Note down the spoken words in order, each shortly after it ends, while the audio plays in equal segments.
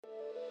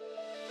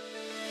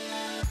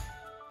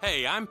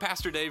Hey, I'm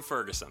Pastor Dave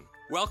Ferguson.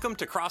 Welcome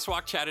to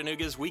Crosswalk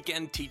Chattanooga's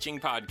Weekend Teaching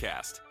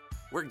Podcast.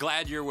 We're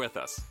glad you're with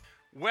us.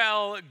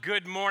 Well,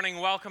 good morning.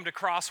 Welcome to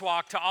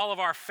Crosswalk. To all of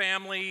our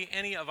family,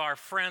 any of our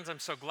friends, I'm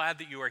so glad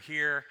that you are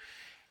here.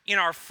 In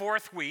our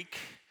fourth week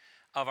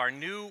of our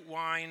new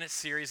wine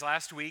series,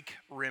 last week,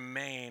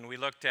 Remain, we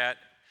looked at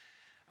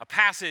a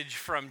passage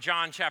from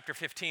John chapter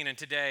 15, and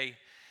today,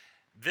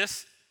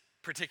 this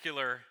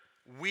particular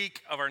week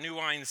of our new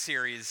wine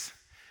series,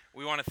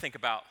 we want to think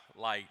about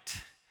light.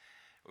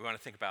 We want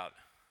to think about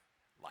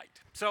light.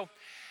 So,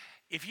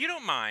 if you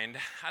don't mind,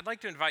 I'd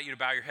like to invite you to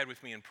bow your head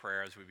with me in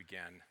prayer as we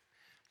begin.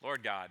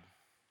 Lord God,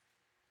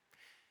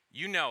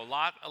 you know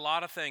a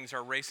lot of things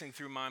are racing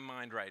through my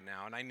mind right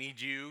now, and I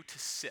need you to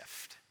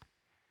sift.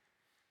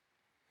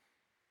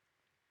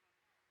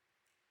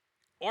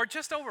 Or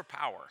just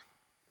overpower.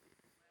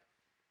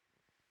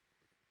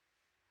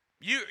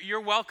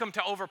 You're welcome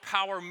to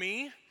overpower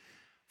me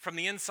from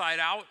the inside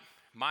out,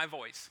 my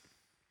voice.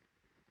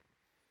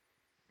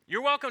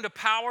 You're welcome to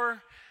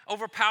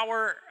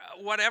overpower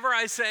whatever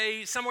I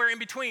say somewhere in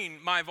between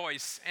my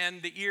voice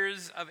and the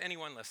ears of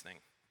anyone listening.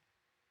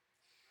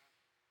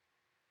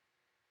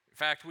 In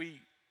fact, we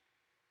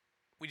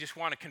just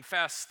want to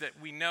confess that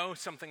we know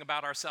something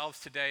about ourselves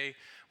today,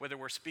 whether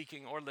we're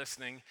speaking or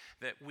listening,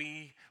 that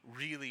we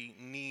really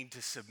need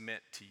to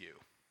submit to you.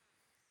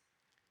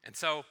 And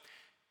so,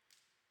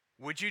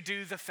 would you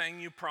do the thing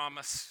you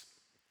promise,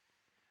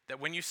 that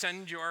when you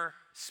send your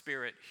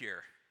Spirit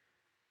here,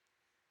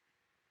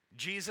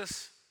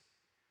 Jesus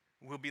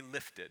will be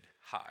lifted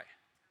high.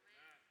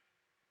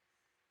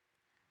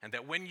 And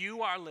that when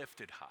you are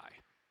lifted high,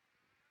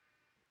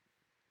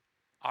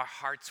 our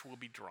hearts will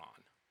be drawn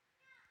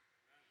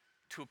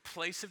to a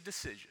place of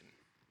decision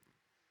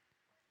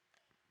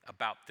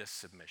about this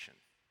submission.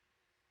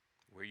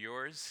 We're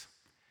yours.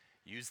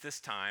 Use this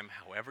time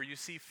however you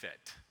see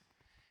fit.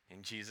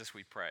 In Jesus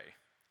we pray.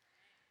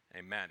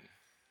 Amen.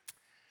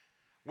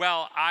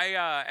 Well,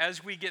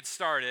 as we get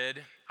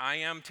started, I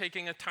am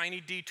taking a tiny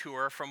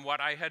detour from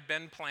what I had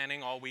been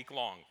planning all week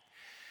long.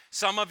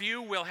 Some of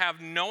you will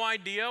have no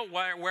idea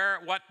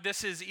what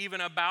this is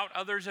even about.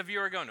 Others of you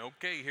are going,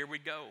 okay, here we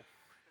go.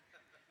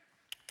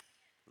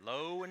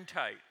 Low and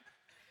tight.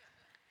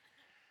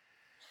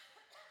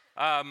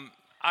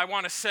 I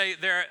want to say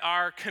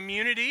our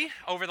community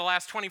over the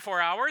last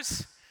 24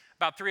 hours,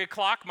 about 3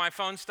 o'clock, my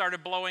phone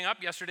started blowing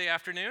up yesterday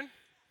afternoon.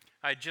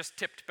 I just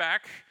tipped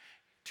back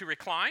to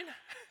recline,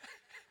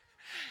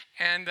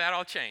 and that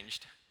all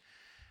changed.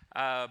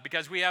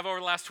 Because we have over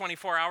the last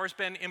 24 hours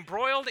been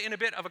embroiled in a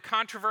bit of a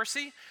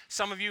controversy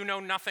some of you know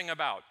nothing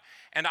about.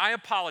 And I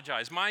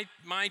apologize. My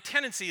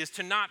tendency is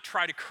to not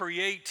try to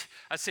create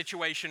a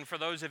situation for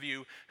those of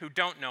you who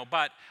don't know,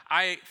 but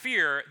I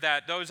fear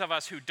that those of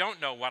us who don't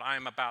know what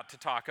I'm about to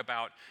talk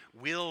about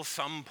will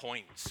some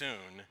point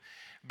soon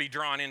be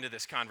drawn into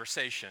this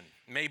conversation.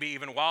 Maybe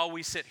even while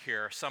we sit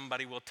here,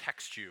 somebody will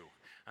text you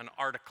an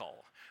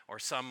article or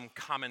some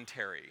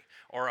commentary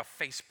or a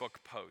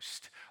Facebook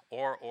post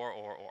or.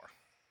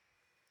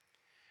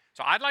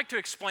 So I'd like to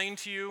explain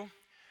to you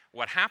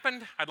what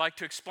happened. I'd like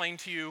to explain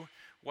to you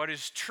what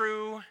is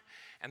true,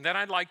 and then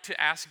I'd like to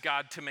ask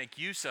God to make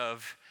use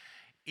of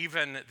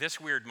even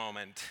this weird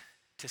moment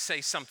to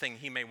say something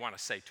he may want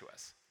to say to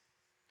us.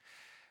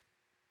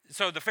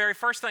 So the very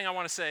first thing I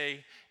want to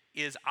say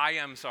is I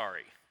am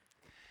sorry.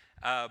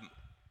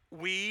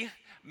 We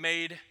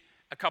made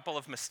a couple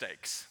of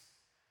mistakes.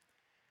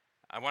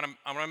 I want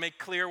to make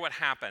clear what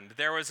happened.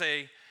 There was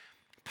a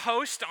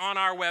post on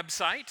our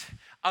website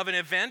of an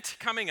event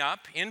coming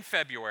up in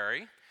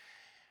February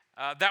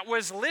that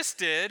was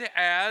listed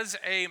as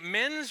a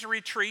men's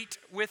retreat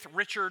with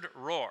Richard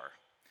Rohr.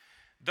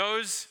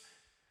 Those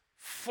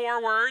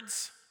 4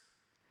 words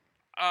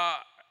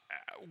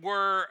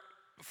were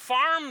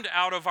farmed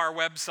out of our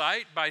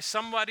website by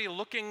somebody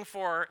looking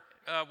for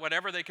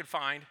whatever they could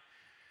find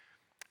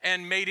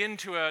and made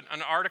into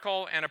an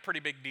article and a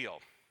pretty big deal.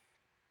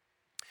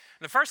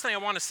 The first thing I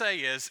want to say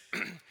is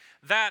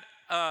that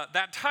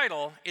that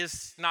title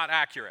is not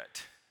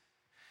accurate.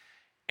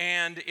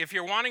 And if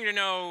you're wanting to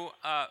know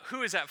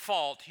who is at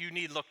fault, you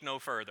need look no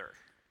further.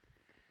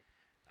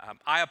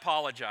 I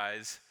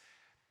apologize,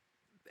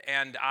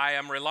 and I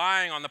am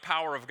relying on the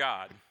power of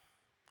God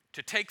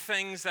to take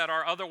things that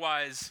are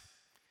otherwise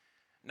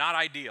not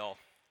ideal,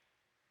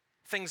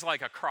 things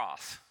like a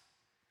cross,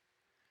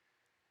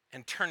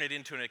 and turn it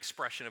into an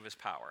expression of his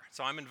power.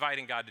 So I'm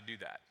inviting God to do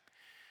that.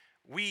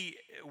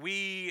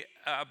 We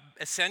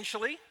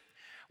essentially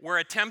were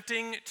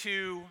attempting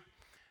to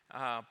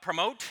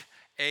promote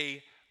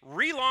a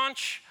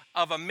relaunch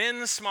of a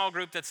men's small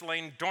group that's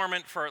lain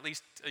dormant for at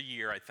least a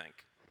year, I think.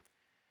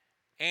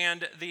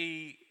 And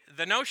the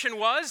notion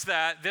was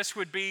that this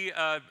would be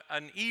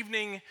an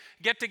evening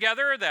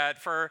get-together,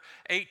 that for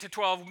 8 to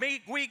 12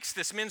 weeks,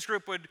 this men's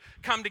group would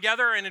come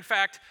together, and in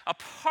fact, a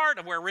part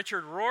of where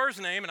Richard Rohr's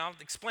name, and I'll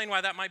explain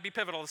why that might be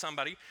pivotal to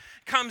somebody,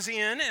 comes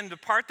in, and the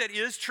part that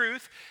is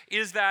truth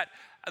is that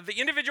the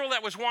individual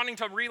that was wanting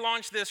to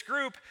relaunch this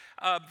group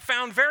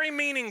found very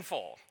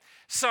meaningful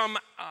some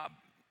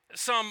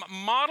some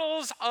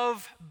models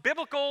of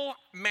biblical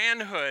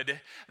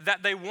manhood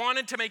that they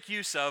wanted to make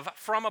use of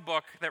from a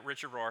book that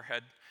Richard Rohr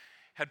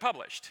had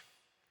published.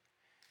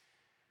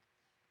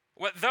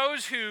 What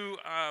those who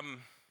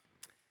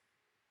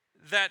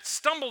that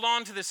stumbled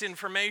onto this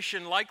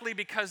information, likely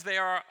because they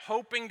are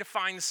hoping to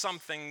find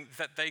something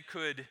that they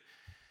could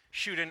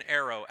shoot an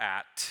arrow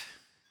at,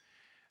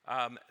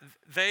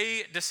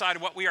 they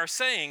decided what we are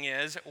saying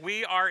is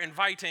we are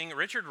inviting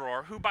Richard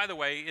Rohr, who, by the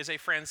way, is a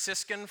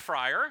Franciscan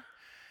friar,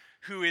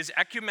 who is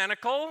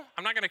ecumenical.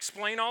 I'm not going to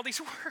explain all these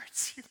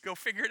words. You can go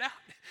figure it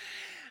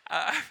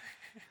out.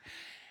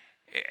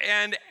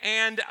 And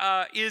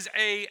is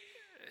a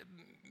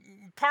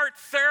part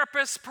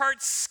therapist,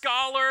 part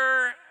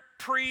scholar,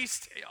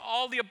 priest,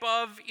 all the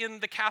above in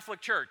the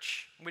Catholic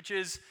Church, which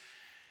is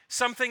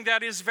something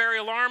that is very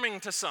alarming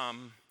to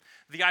some.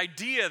 The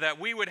idea that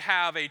we would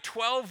have a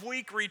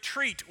 12-week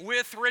retreat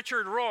with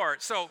Richard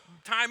Rohr. So,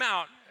 time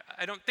out.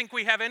 I don't think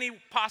we have any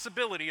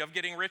possibility of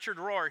getting Richard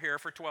Rohr here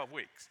for 12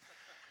 weeks.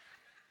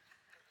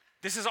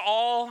 This is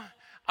all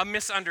a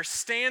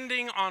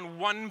misunderstanding on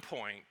one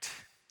point.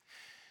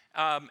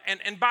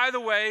 And by the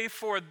way,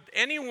 for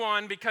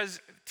anyone, because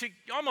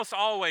almost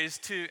always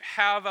to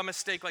have a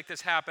mistake like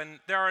this happen,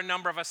 there are a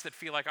number of us that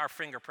feel like our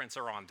fingerprints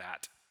are on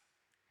that.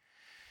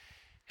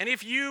 And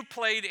if you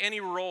played any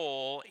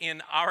role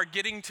in our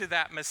getting to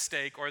that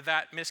mistake or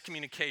that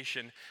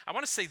miscommunication, I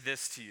want to say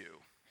this to you.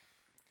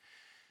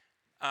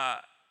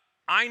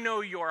 I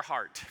know your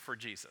heart for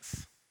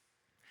Jesus.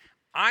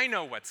 I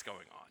know what's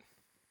going on.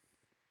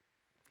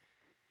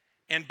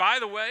 And by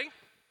the way,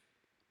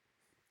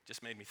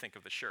 just made me think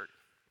of the shirt,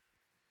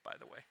 by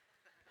the way.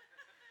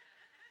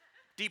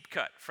 Deep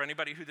cut, for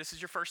anybody who this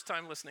is your first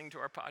time listening to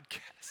our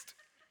podcast.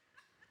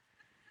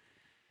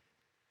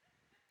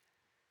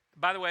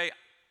 By the way,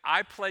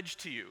 I pledge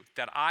to you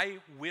that I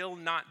will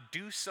not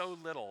do so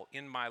little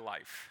in my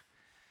life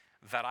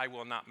that I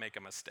will not make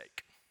a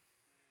mistake.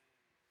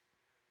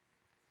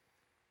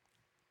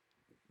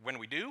 When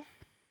we do,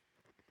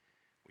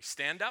 we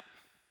stand up,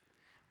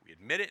 we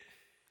admit it,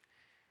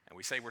 and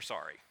we say we're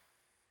sorry.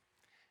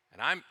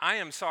 And I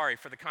am sorry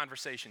for the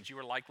conversations you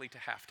are likely to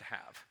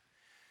have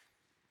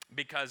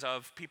because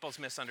of people's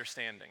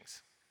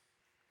misunderstandings.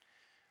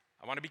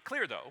 I want to be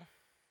clear, though,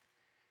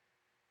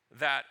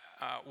 that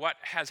what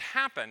has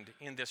happened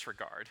in this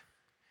regard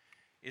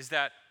is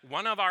that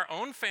one of our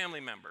own family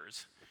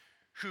members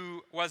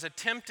who was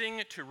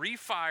attempting to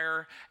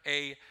refire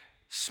a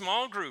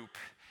small group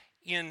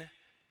in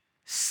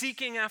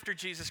seeking after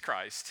Jesus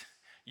Christ,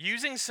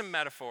 using some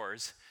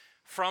metaphors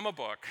from a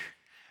book,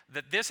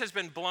 that this has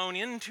been blown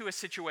into a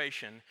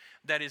situation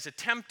that is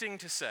attempting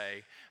to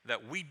say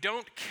that we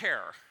don't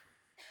care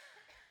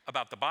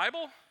about the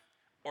Bible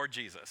or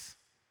Jesus.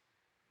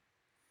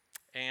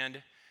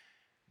 And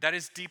that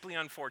is deeply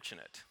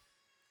unfortunate.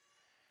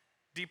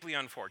 Deeply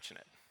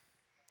unfortunate.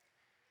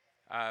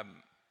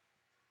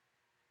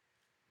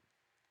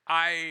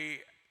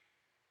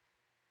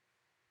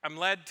 I'm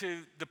led to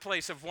the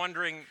place of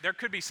wondering, there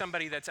could be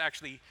somebody that's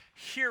actually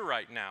here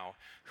right now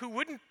who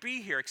wouldn't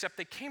be here except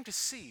they came to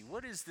see,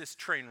 what is this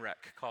train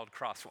wreck called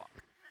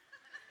Crosswalk?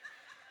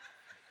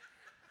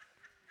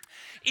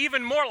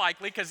 Even more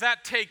likely, because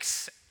that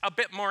takes a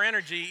bit more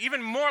energy,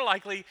 even more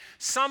likely,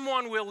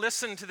 someone will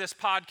listen to this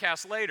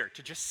podcast later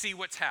to just see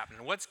what's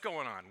happening, what's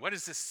going on, what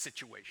is this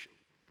situation?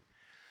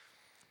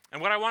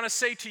 And what I want to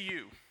say to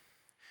you,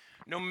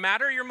 no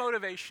matter your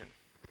motivation,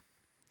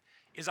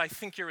 is I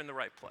think you're in the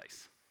right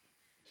place.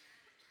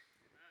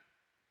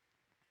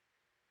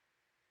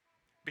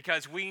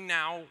 Because we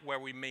now, where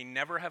we may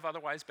never have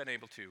otherwise been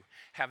able to,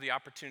 have the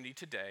opportunity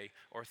today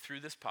or through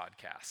this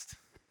podcast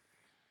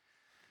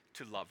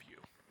to love you.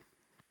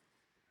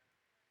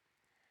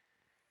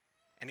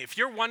 And if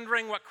you're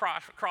wondering what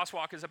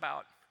Crosswalk is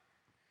about,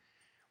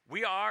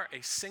 we are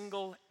a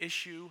single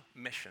issue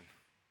mission.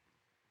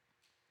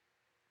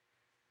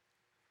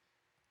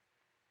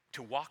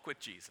 To walk with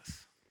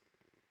Jesus.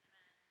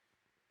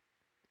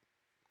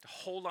 To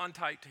hold on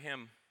tight to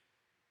him.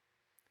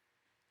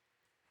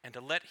 And to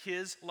let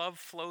his love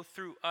flow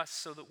through us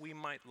so that we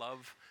might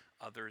love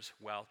others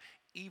well,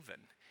 even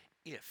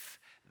if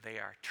they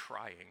are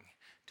trying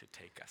to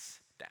take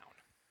us down.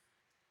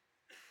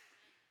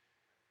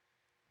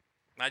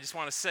 And I just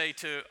want to say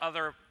to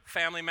other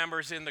family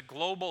members in the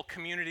global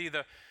community,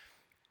 the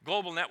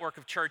global network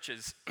of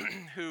churches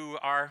who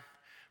are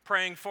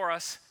praying for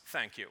us,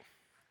 thank you.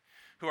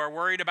 Who are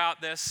worried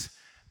about this,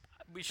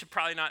 we should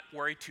probably not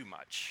worry too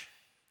much.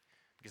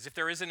 Because if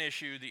there is an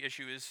issue, the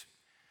issue is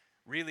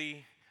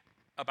really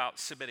about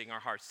submitting our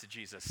hearts to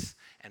Jesus.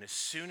 And as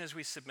soon as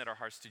we submit our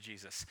hearts to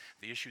Jesus,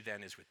 the issue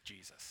then is with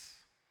Jesus.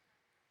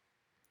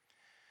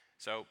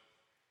 So,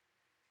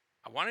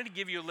 I wanted to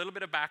give you a little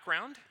bit of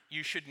background.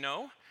 You should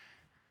know,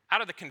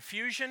 out of the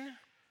confusion,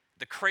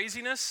 the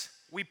craziness,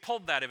 we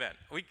pulled that event.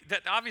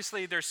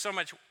 Obviously, there's so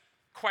much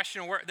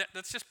question.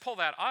 Let's just pull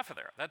that off of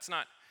there.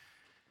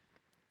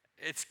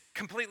 It's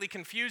completely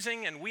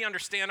confusing, and we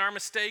understand our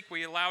mistake.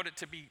 We allowed it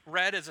to be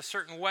read as a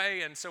certain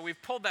way, and so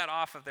we've pulled that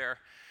off of there.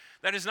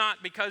 That is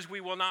not because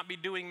we will not be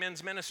doing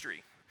men's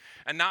ministry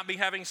and not be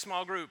having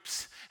small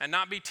groups and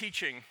not be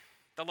teaching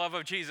the love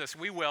of Jesus.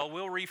 We will.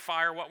 We'll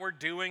refire what we're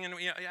doing. And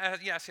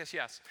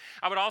yes.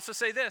 I would also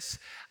say this.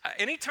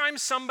 Anytime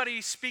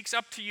somebody speaks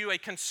up to you a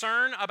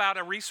concern about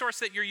a resource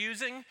that you're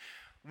using,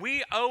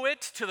 we owe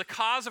it to the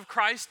cause of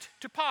Christ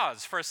to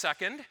pause for a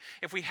second.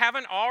 If we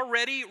haven't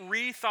already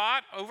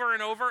rethought over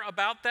and over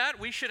about that,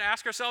 we should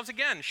ask ourselves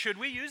again, should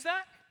we use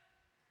that?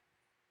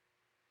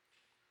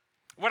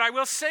 What I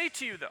will say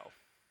to you, though,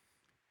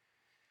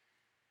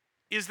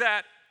 is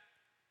that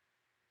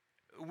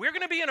we're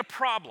going to be in a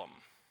problem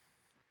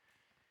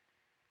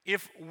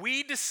if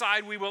we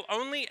decide we will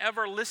only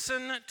ever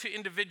listen to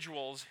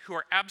individuals who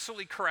are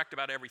absolutely correct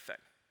about everything.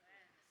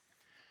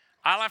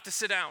 I'll have to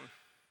sit down.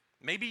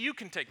 Maybe you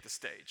can take the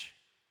stage.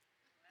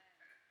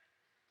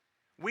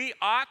 We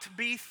ought to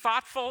be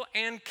thoughtful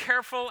and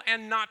careful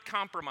and not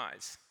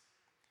compromise.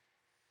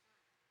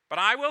 But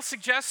I will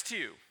suggest to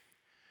you,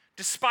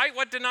 despite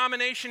what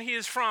denomination he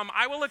is from,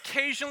 I will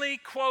occasionally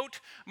quote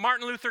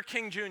Martin Luther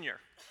King Jr.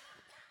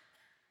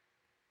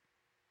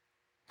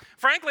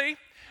 Frankly,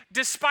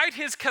 despite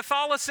his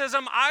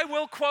Catholicism, I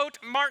will quote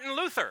Martin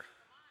Luther.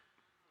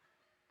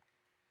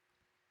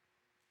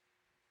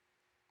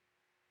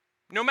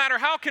 No matter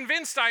how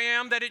convinced I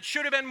am that it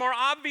should have been more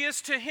obvious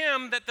to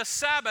him that the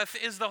Sabbath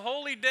is the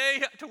holy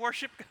day to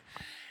worship God,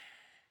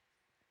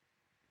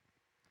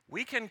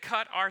 we can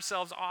cut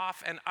ourselves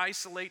off and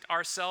isolate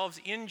ourselves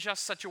in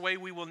just such a way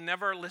we will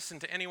never listen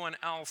to anyone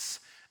else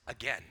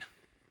again.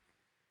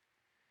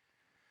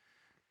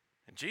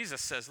 And Jesus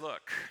says,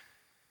 look,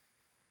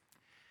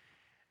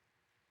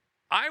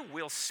 I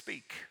will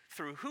speak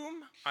through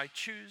whom I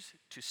choose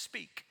to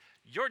speak.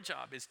 Your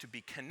job is to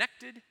be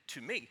connected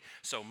to me.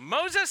 So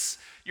Moses,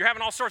 you're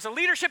having all sorts of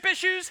leadership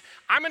issues.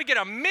 I'm going to get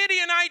a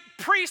Midianite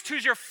priest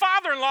who's your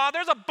father-in-law.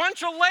 There's a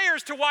bunch of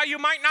layers to why you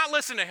might not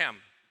listen to him.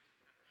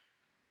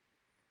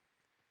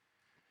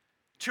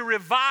 To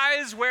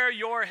revise where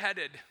you're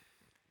headed.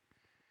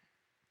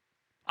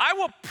 I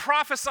will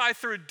prophesy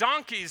through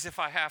donkeys if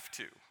I have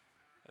to.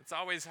 It's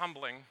always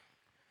humbling.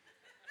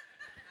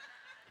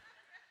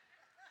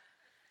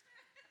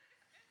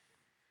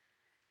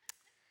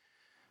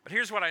 But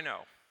here's what I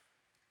know.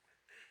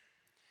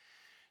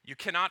 You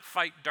cannot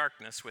fight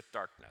darkness with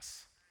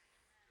darkness.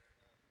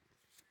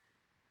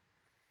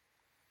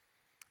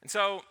 And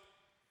so,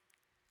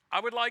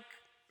 I would like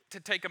to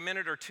take a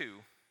minute or two.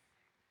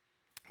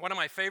 One of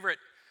my favorite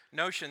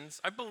notions,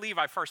 I believe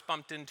I first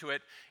bumped into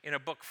it in a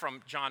book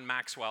from John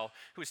Maxwell,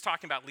 who was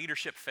talking about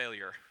leadership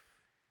failure.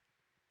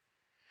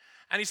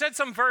 And he said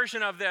some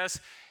version of this: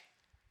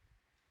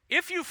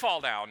 if you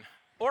fall down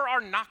or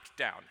are knocked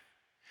down,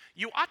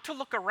 you ought to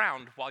look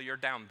around while you're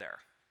down there.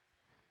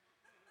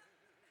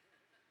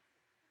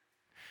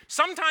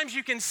 Sometimes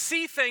you can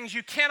see things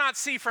you cannot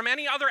see from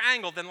any other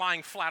angle than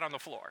lying flat on the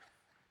floor.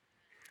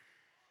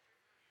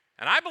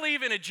 And I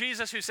believe in a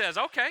Jesus who says,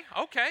 okay,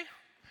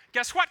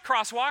 guess what,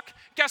 Crosswalk?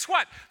 Guess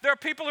what? There are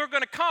people who are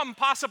going to come,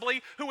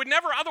 possibly, who would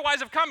never otherwise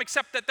have come,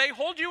 except that they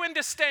hold you in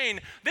disdain.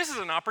 This is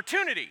an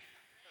opportunity.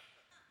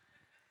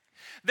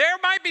 There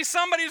might be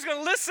somebody who's going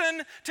to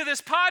listen to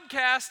this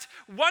podcast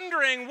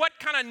wondering what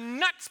kind of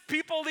nuts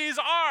people these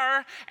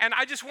are, and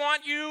I just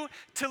want you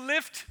to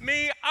lift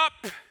me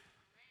up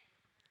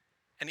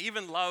and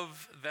even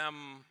love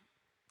them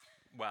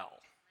well.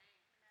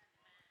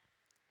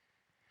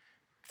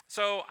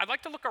 So I'd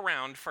like to look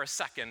around for a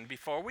second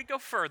before we go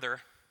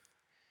further.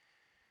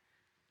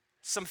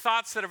 Some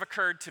thoughts that have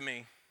occurred to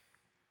me.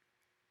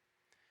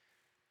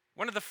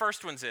 One of the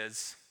first ones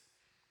is,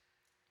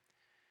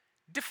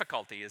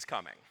 difficulty is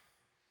coming.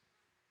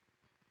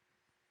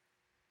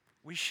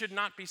 We should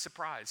not be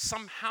surprised.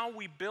 Somehow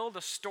we build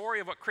a story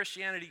of what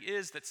Christianity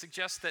is that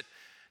suggests that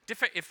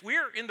if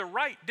we're in the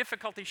right,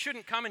 difficulty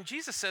shouldn't come, and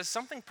Jesus says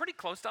something pretty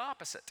close to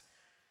opposite.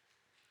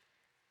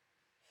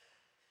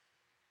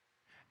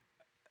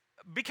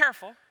 Be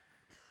careful.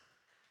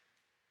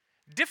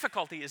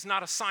 Difficulty is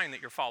not a sign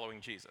that you're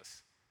following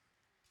Jesus.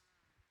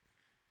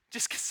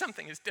 Just because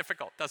something is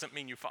difficult doesn't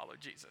mean you follow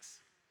Jesus.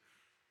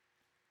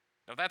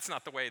 No, that's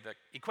not the way the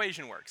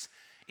equation works.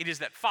 It is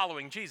that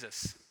following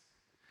Jesus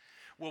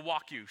will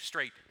walk you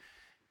straight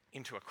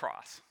into a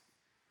cross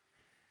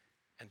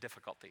and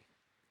difficulty.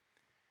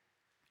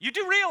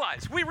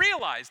 We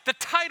realize the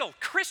title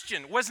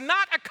Christian was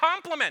not a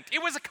compliment,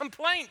 it was a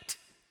complaint.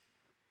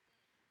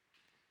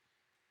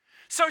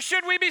 So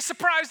should we be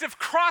surprised if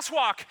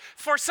Crosswalk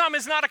for some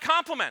is not a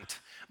compliment,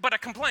 but a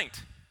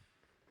complaint?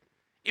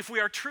 If we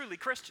are truly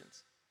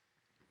Christians?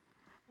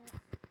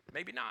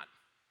 Maybe not.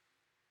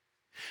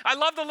 I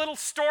love the little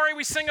story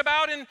we sing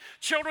about in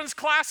children's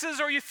classes,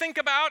 or you think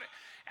about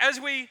as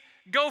we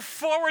go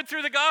forward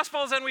through the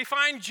Gospels and we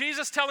find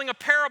Jesus telling a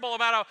parable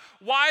about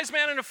a wise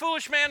man and a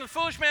foolish man. The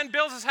foolish man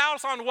builds his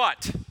house on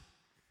what?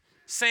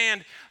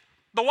 Sand.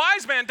 The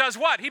wise man does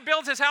what? He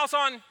builds his house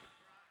on...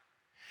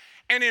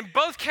 And in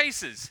both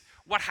cases,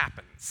 what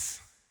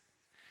happens?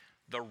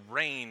 The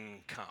rain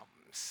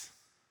comes.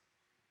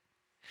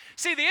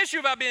 See, the issue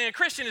about being a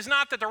Christian is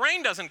not that the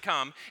rain doesn't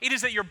come, it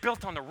is that you're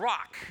built on the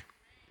rock.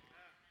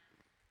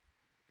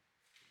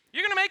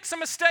 You're going to make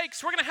some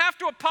mistakes. We're going to have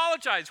to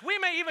apologize. We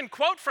may even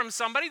quote from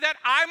somebody that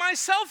I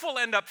myself will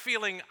end up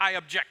feeling I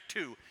object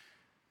to.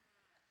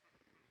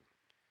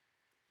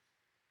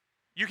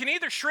 You can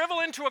either shrivel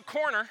into a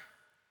corner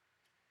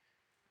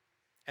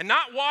and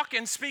not walk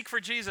and speak for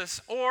Jesus,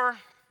 or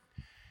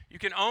you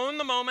can own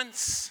the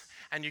moments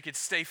and you can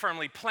stay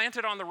firmly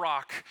planted on the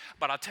rock.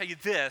 But I'll tell you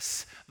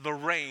this, the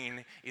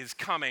rain is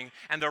coming.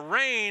 And the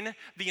rain,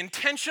 the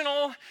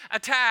intentional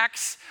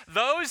attacks,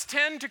 those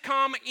tend to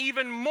come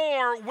even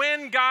more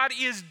when God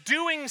is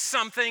doing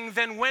something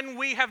than when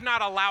we have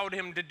not allowed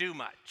him to do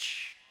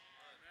much.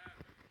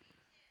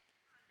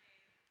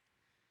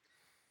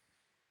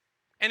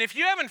 And if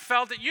you haven't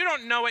felt it, you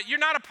don't know it, you're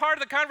not a part of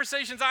the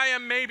conversations I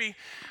am maybe,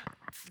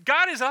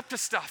 God is up to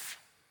stuff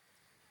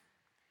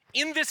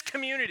in this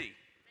community.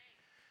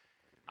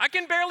 I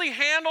can barely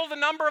handle the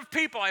number of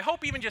people. I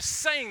hope even just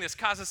saying this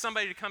causes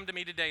somebody to come to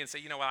me today and say,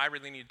 you know what, I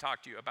really need to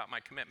talk to you about my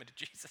commitment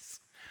to Jesus.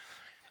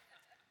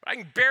 But I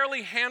can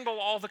barely handle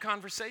all the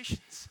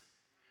conversations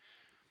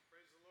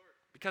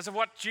because of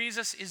what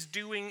Jesus is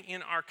doing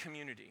in our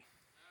community.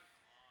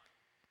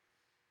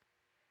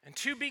 And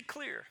to be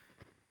clear,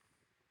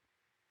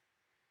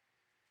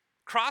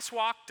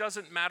 Crosswalk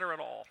doesn't matter at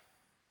all.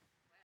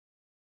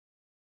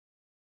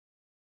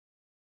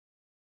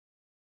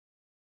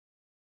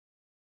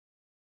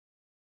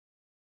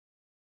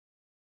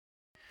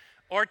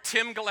 Or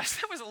Tim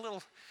Gillespie. That was a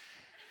little...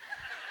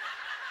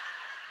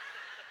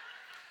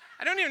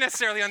 I don't even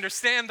necessarily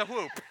understand the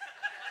whoop.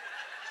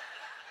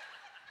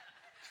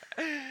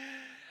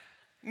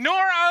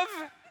 Nor of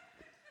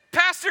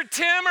Pastor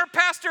Tim or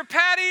Pastor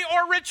Patty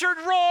or Richard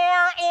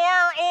Rohr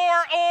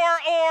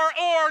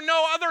or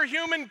no other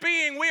human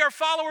being. We are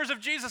followers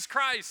of Jesus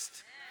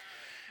Christ.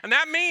 And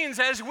that means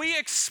as we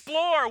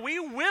explore, we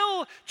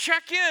will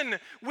check in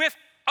with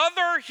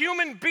other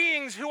human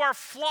beings who are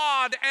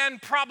flawed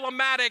and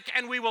problematic,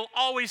 and we will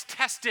always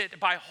test it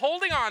by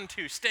holding on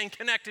to, staying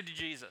connected to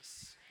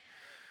Jesus.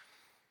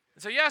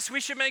 And so yes, we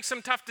should make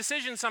some tough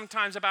decisions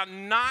sometimes about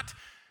not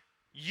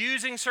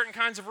using certain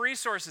kinds of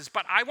resources,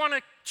 but I want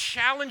to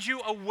challenge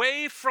you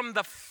away from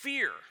the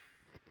fear.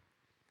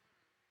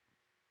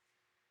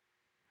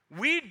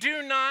 We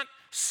do not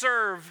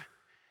serve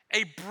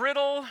a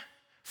brittle,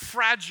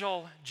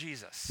 fragile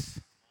Jesus.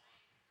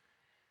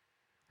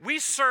 We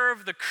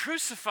serve the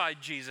crucified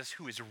Jesus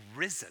who is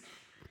risen,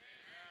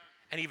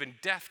 and even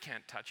death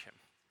can't touch him.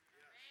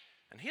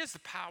 And he has the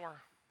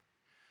power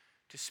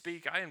to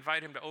speak. I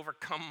invite him to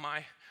overcome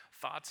my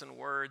thoughts and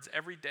words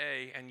every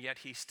day, and yet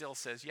he still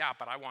says, yeah,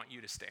 but I want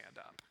you to stand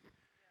up.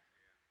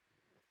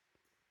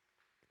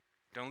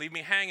 Don't leave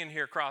me hanging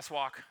here,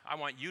 Crosswalk. I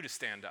want you to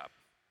stand up.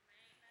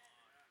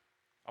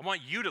 I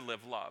want you to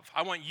live love.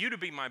 I want you to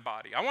be my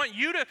body. I want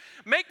you to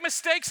make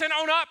mistakes and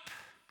own up.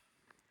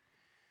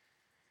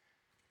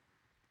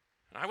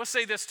 And I will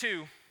say this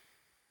too.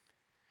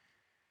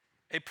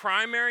 A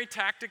primary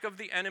tactic of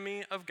the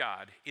enemy of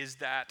God is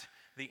that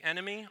the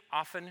enemy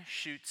often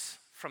shoots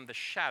from the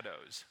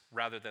shadows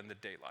rather than the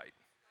daylight.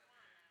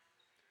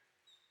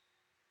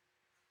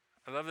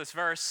 I love this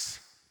verse.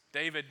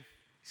 David,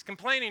 he's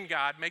complaining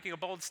God, making a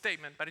bold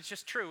statement, but it's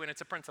just true and it's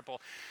a principle.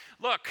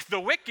 Look, the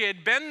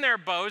wicked bend their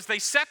bows, they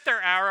set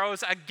their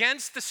arrows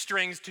against the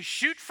strings to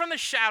shoot from the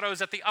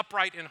shadows at the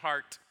upright in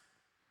heart.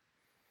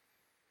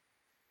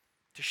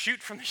 To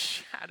shoot from the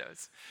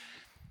shadows.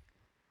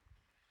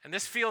 And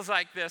this feels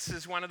like this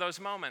is one of those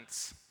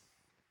moments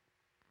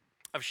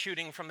of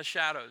shooting from the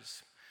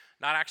shadows.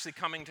 Not actually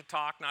coming to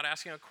talk, not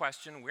asking a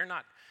question. We're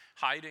not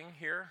hiding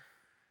here.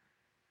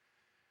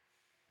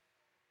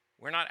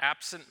 We're not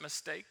absent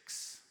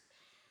mistakes.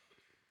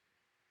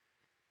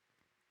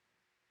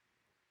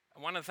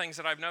 And one of the things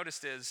that I've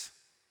noticed is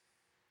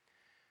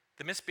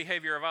the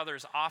misbehavior of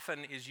others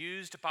often is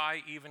used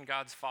by even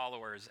God's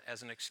followers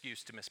as an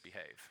excuse to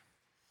misbehave.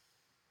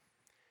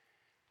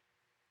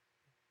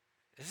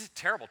 This is a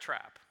terrible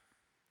trap.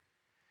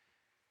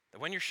 That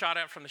when you're shot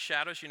at from the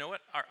shadows, you know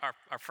what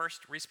our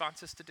first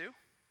response is to do?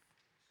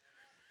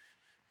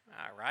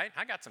 All right,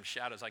 I got some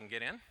shadows I can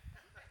get in.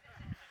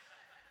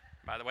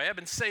 By the way, I've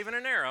been saving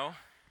an arrow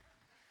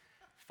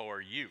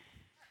for you.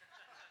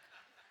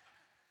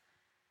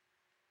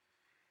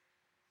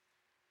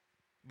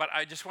 But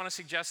I just want to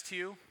suggest to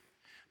you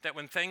that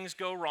when things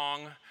go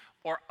wrong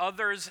or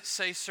others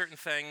say certain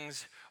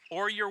things,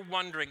 or you're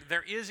wondering,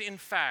 there is in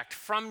fact,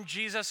 from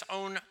Jesus'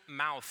 own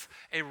mouth,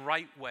 a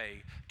right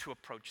way to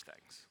approach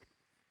things.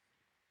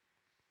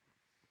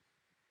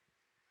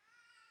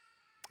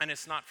 And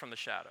it's not from the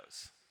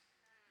shadows.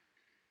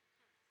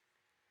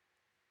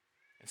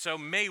 And so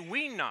may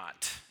we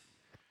not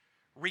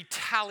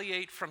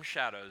retaliate from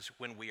shadows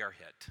when we are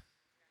hit.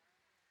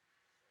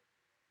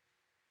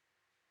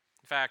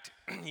 In fact,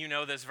 you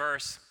know this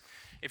verse.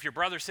 If your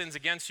brother sins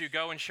against you,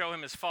 go and show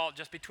him his fault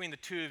just between the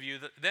two of you.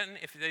 Then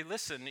if they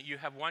listen, you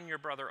have won your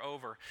brother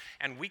over.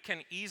 And we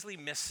can easily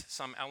miss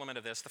some element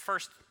of this. The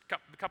first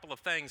couple of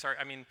things are,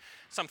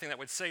 something that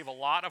would save a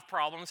lot of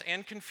problems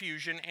and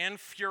confusion and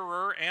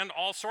furor and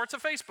all sorts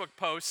of Facebook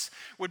posts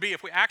would be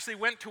if we actually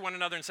went to one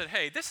another and said,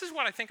 hey, this is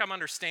what I think I'm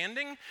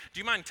understanding. Do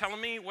you mind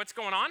telling me what's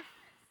going on?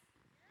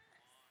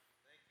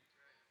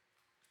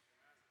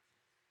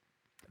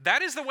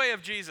 That is the way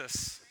of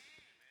Jesus.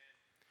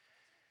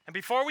 And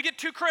before we get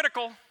too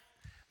critical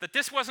that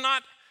this was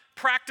not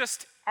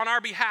practiced on our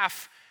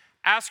behalf,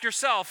 ask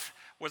yourself,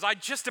 was I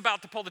just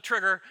about to pull the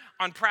trigger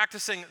on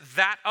practicing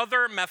that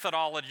other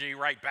methodology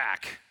right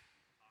back?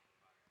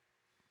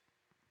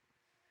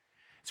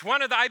 It's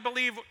one of I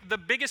believe, the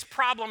biggest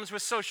problems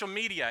with social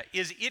media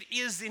is it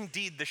is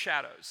indeed the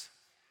shadows.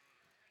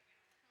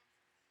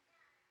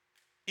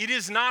 It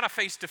is not a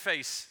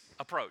face-to-face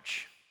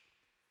approach.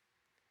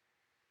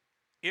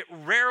 It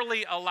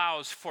rarely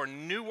allows for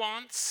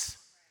nuance,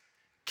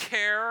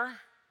 care,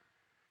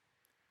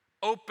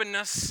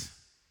 openness,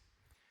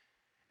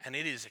 and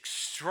it is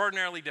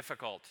extraordinarily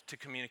difficult to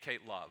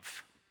communicate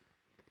love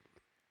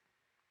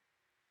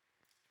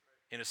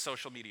in a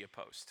social media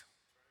post.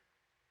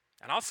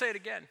 And I'll say it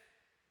again.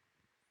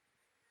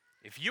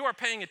 If you are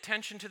paying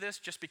attention to this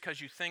just because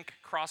you think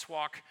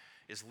Crosswalk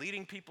is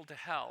leading people to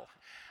hell,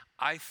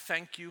 I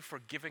thank you for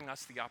giving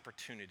us the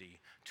opportunity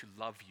to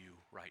love you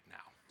right now.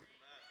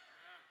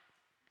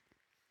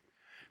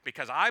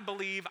 Because I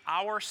believe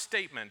our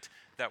statement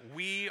that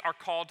we are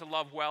called to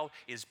love well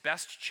is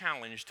best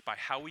challenged by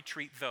how we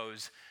treat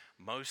those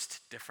most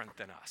different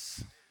than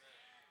us.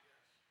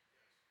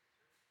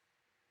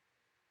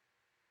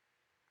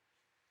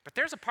 But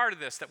there's a part of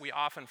this that we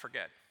often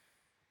forget.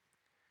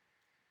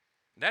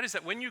 That is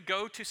that when you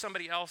go to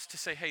somebody else to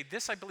say, hey,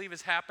 this I believe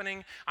is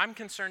happening, I'm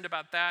concerned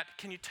about that,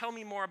 can you tell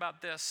me more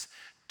about this?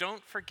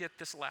 Don't forget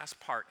this last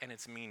part and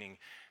its meaning.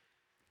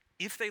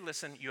 If they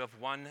listen, you have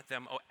won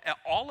them.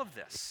 All of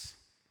this,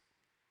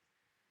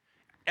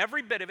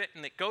 every bit of it,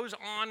 and it goes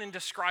on in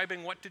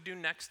describing what to do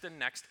next and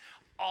next,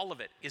 all of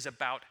it is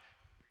about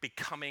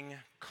becoming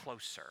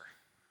closer.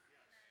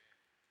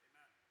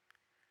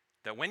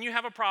 That when you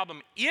have a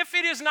problem, if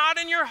it is not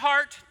in your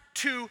heart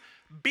to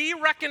be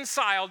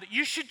reconciled,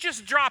 you should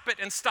just drop it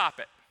and stop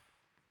it.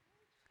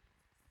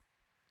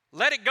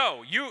 Let it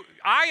go.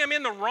 I am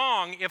in the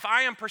wrong if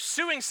I am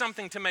pursuing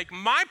something to make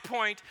my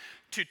point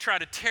to try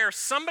to tear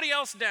somebody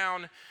else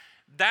down.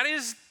 That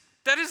is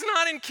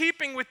not in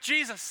keeping with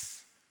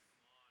Jesus.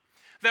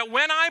 That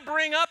when I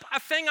bring up a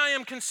thing I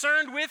am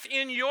concerned with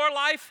in your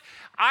life,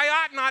 I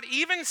ought not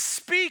even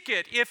speak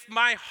it if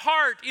my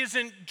heart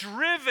isn't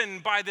driven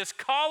by this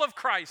call of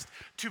Christ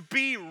to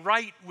be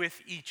right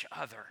with each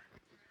other.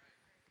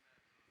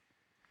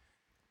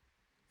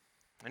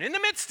 And in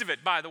the midst of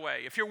it, by the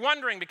way, if you're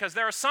wondering, because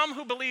there are some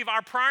who believe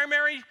our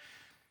primary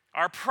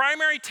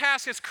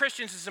task as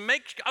Christians is to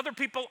make other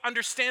people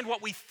understand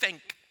what we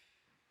think.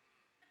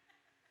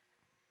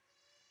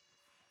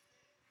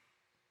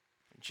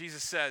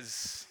 Jesus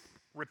says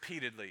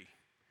repeatedly,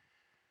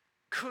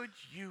 could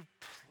you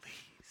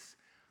please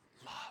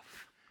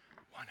love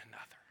one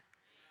another?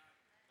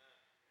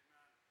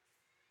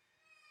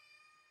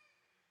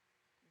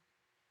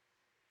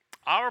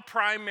 Our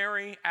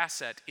primary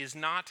asset is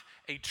not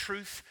a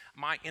truth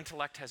my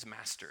intellect has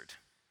mastered.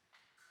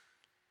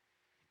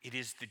 It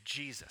is the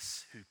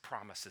Jesus who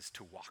promises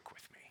to walk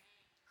with me.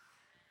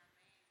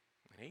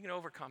 And he can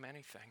overcome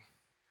anything.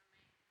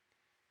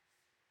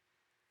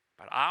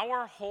 But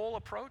our whole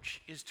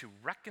approach is to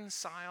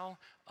reconcile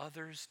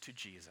others to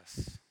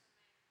Jesus.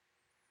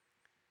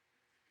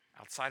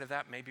 Outside of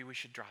that, maybe we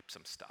should drop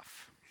some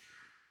stuff.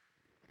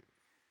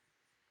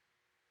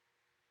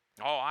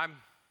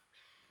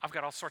 I've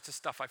got all sorts of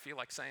stuff I feel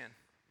like saying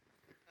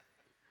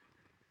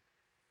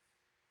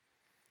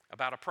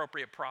about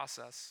appropriate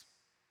process,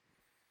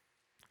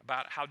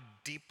 about how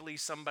deeply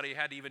somebody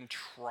had to even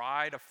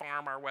try to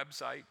farm our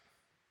website,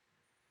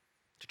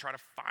 to try to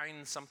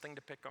find something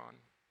to pick on.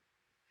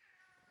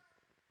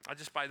 I'll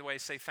just, by the way,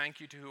 say thank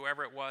you to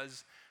whoever it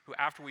was who,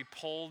 after we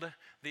pulled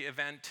the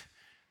event,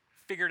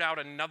 figured out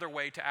another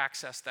way to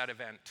access that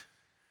event.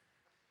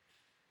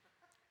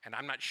 And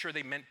I'm not sure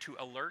they meant to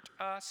alert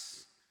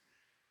us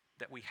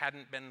that we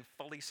hadn't been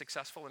fully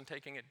successful in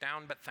taking it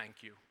down, but thank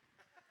you.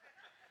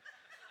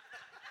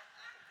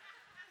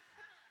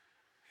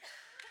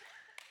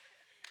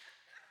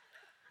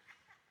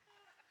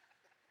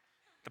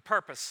 The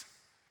purpose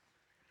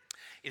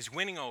is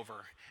winning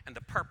over, and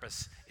the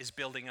purpose is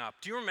building up.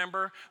 Do you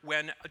remember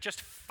when,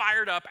 just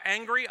fired up,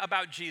 angry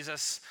about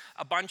Jesus,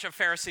 a bunch of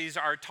Pharisees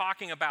are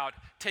talking about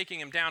taking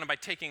him down, and by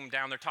taking him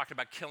down, they're talking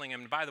about killing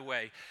him. And by the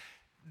way,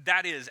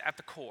 that is at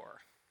the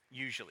core,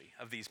 usually,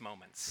 of these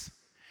moments.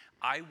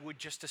 I would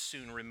just as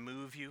soon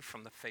remove you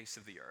from the face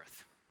of the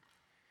earth.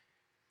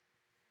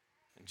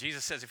 And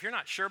Jesus says, if you're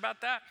not sure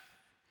about that,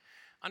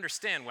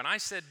 understand, when I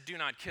said do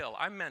not kill,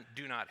 I meant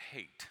do not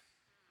hate.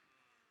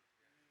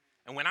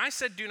 And when I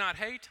said do not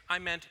hate, I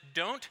meant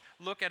don't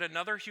look at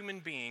another human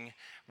being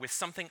with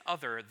something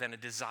other than a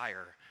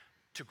desire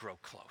to grow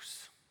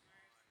close.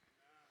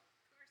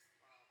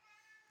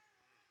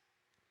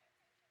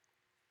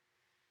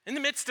 In the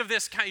midst of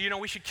this,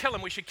 we should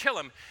kill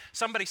him,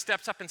 somebody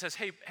steps up and says,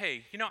 hey,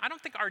 I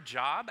don't think our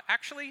job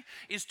actually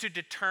is to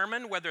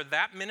determine whether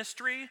that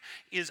ministry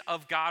is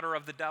of God or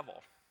of the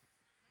devil.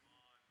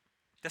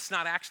 That's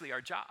not actually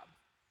our job.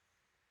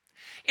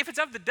 If it's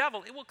of the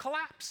devil, it will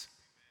collapse.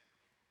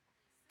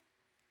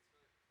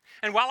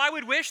 And while I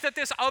would wish that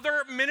this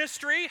other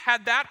ministry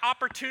had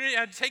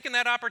taken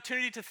that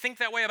opportunity to think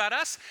that way about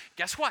us,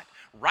 guess what?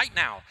 Right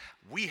now,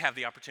 we have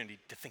the opportunity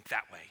to think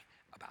that way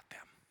about them.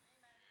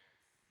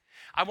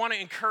 I want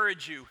to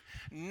encourage you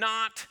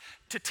not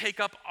to take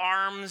up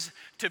arms,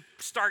 to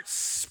start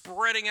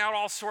spreading out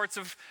all sorts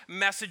of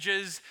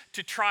messages,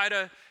 to try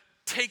to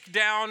take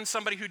down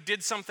somebody who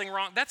did something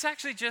wrong. That's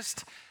actually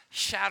just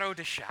shadow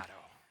to shadow.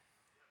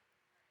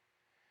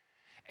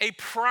 A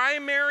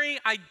primary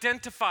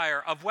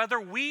identifier of whether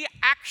we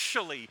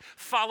actually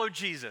follow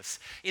Jesus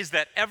is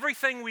that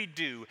everything we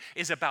do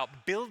is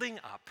about building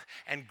up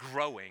and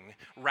growing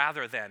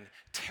rather than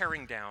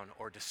tearing down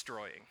or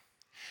destroying.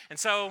 And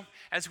so,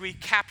 as we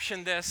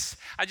caption this,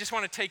 I just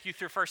want to take you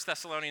through 1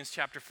 Thessalonians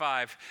chapter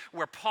 5,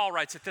 where Paul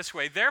writes it this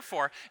way: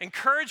 therefore,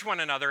 encourage one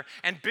another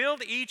and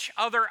build each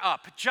other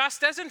up,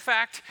 just as in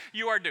fact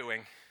you are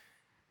doing.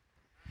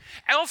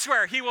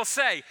 Elsewhere, he will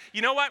say,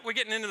 you know what? We're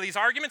getting into these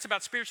arguments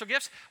about spiritual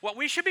gifts. What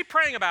we should be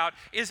praying about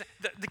is,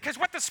 because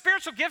what the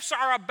spiritual gifts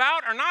are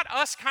about are not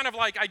us kind of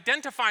like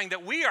identifying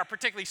that we are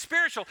particularly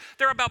spiritual.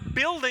 They're about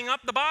building up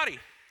the body.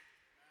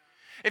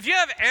 If you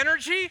have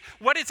energy,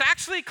 what it's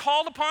actually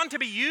called upon to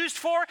be used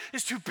for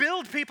is to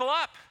build people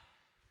up.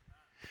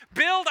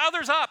 Build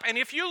others up. And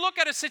if you look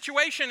at a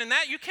situation and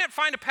that you can't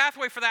find a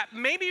pathway for that,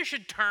 maybe you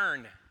should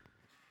turn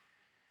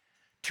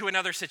to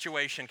another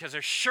situation, because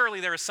surely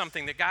there is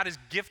something that God has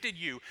gifted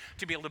you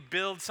to be able to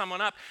build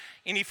someone up.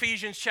 In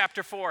Ephesians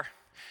chapter 4,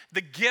 the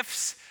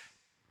gifts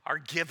are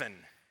given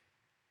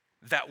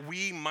that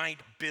we might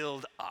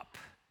build up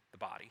the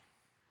body.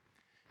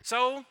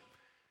 So,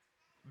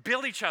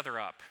 build each other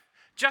up,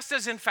 just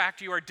as in fact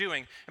you are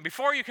doing. And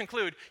before you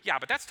conclude,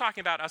 but that's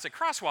talking about us at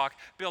Crosswalk,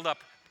 build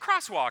up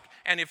Crosswalk.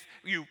 And if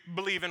you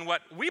believe in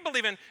what we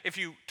believe in, if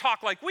you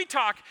talk like we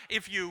talk,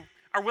 if you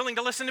are willing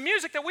to listen to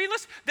music that we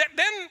listen, then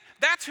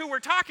that's who we're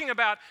talking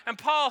about. And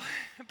Paul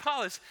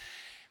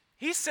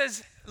he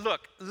says,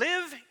 look,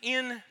 live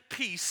in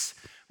peace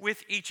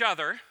with each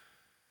other.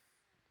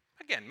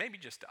 Again, maybe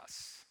just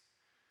us.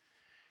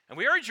 And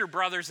we urge your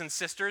brothers and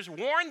sisters,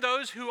 warn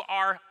those who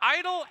are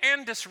idle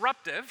and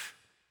disruptive,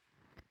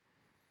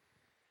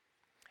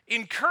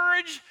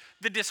 encourage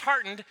the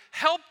disheartened,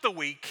 help the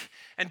weak,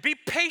 and be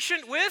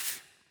patient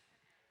with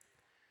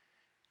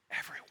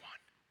everyone.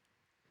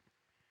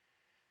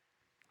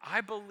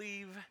 I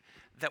believe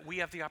that we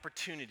have the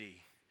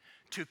opportunity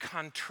to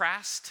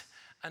contrast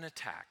an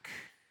attack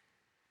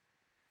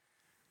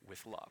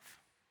with love.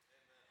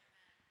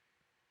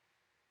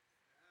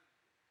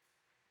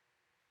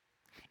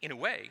 In a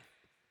way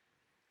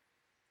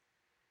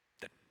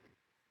that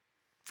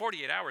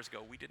 48 hours ago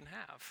we didn't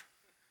have.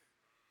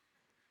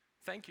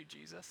 Thank you,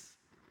 Jesus,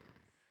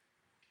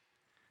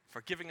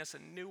 for giving us a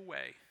new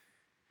way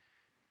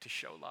to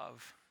show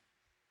love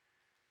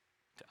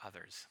to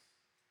others.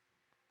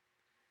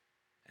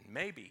 And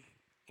maybe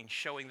in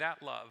showing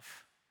that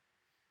love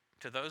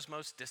to those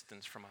most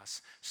distant from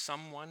us,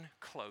 someone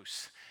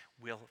close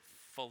will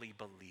fully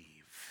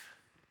believe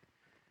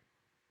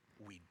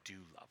we do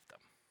love them.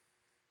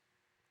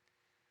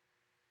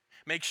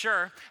 Make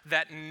sure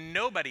that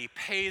nobody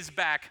pays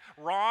back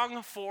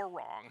wrong for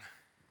wrong.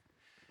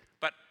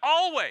 But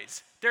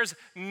always, there's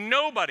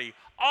nobody,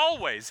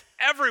 always,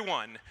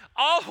 everyone,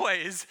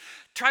 always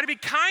try to be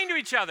kind to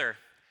each other.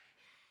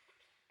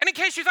 And in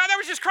case you thought that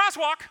was just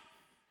Crosswalk,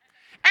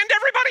 and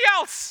everybody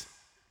else.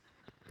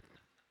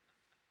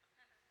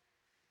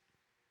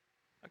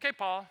 Okay,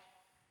 Paul,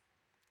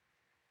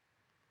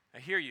 I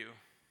hear you.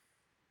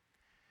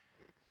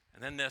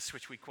 And then this,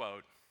 which we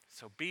quote,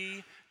 so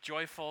be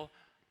joyful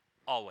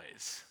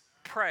always.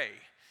 Pray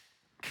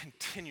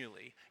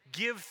continually.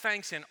 Give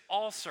thanks in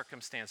all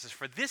circumstances,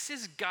 for this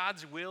is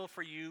God's will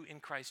for you in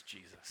Christ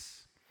Jesus.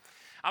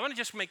 I want to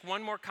just make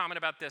one more comment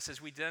about this as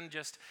we then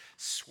just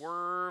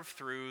swerve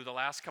through the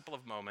last couple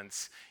of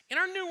moments in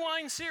our new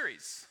wine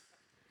series.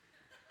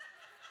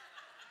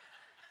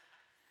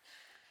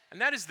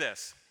 And that is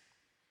this.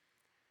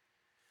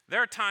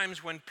 There are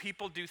times when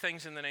people do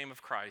things in the name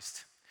of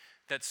Christ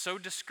that so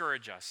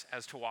discourage us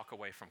as to walk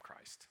away from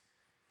Christ.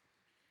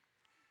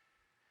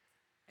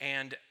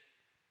 And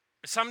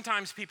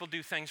sometimes people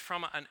do things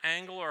from an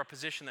angle or a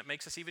position that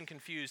makes us even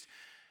confused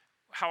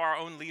how our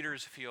own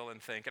leaders feel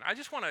and think. And I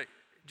just want to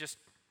just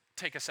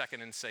take a second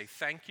and say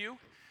thank you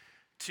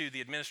to the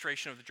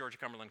administration of the Georgia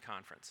Cumberland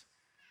Conference.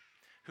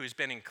 who's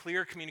been in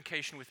clear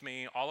communication with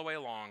me all the way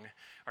along,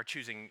 are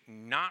choosing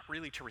not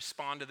really to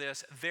respond to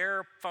this.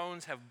 Their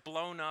phones have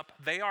blown up.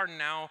 They are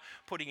now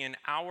putting in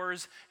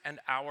hours and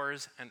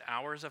hours and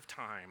hours of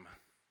time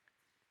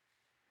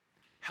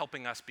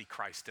helping us be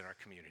Christ in our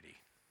community.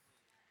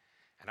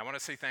 And I want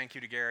to say thank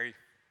you to Gary.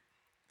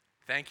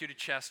 Thank you to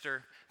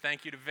Chester.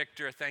 Thank you to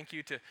Victor. Thank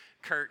you to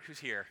Kurt, who's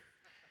here.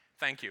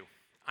 Thank you.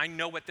 I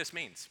know what this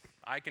means.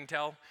 I can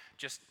tell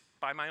just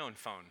by my own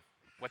phone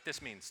what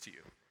this means to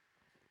you.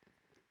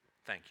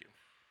 Thank you.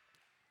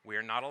 We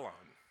are not alone.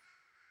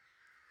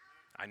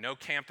 I know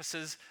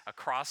campuses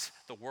across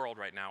the world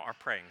right now are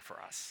praying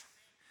for us.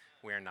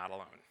 We are not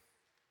alone.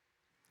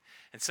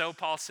 And so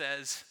Paul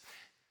says,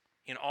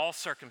 in all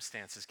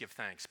circumstances, give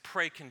thanks.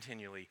 Pray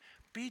continually.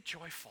 Be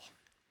joyful.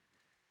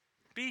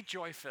 Be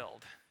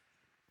joy-filled.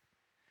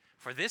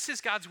 For this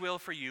is God's will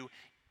for you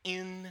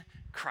in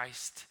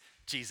Christ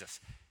Jesus.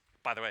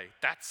 By the way,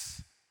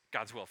 that's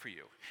God's will for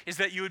you, is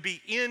that you would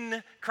be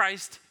in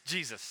Christ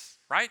Jesus,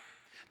 right?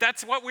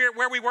 That's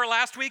where we were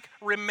last week.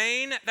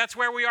 Remain. That's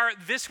where we are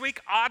this week.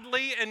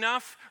 Oddly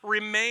enough,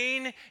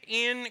 remain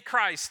in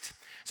Christ.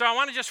 So I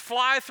want to just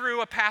fly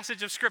through a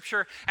passage of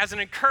Scripture as an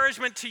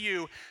encouragement to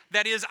you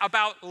that is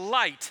about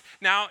light.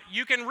 Now,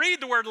 you can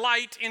read the word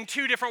light in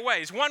two different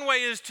ways. One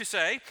way is to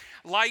say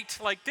light,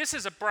 like this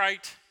is a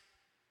bright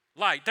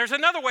light. There's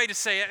another way to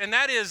say it, and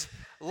that is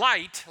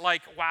light,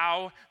 like,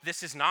 wow,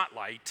 this is not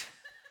light.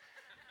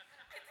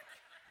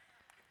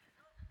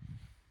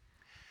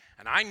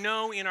 And I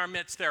know in our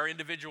midst there are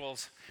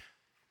individuals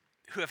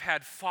who have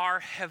had far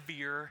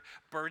heavier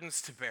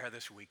burdens to bear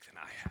this week than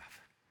I have.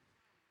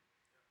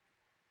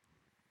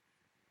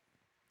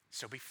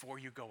 So before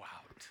you go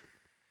out,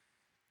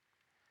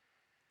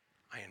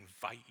 I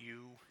invite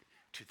you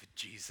to the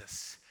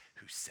Jesus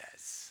who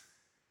says,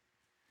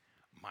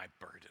 my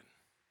burden,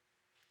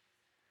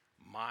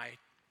 my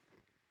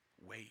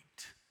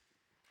weight,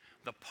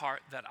 the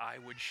part that I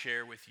would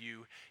share with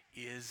you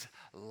is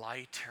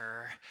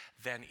lighter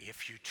than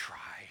if you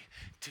try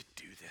to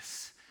do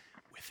this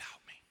without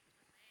me.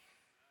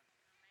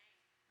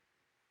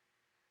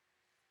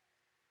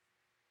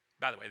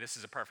 By the way, this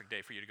is a perfect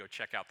day for you to go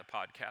check out the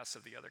podcasts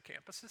of the other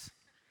campuses,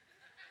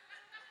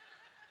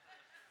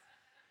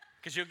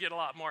 because you'll get a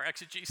lot more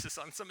exegesis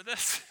on some of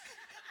this.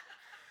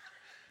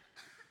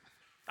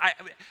 At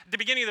the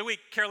beginning of the week,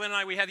 Carolyn and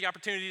I, we had the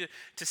opportunity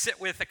to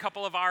sit with a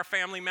couple of our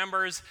family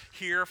members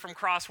here from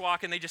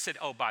Crosswalk, and they just said,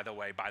 oh, by the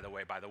way,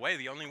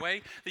 the only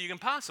way that you can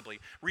possibly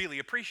really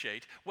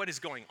appreciate what is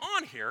going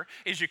on here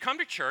is you come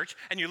to church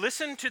and you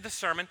listen to the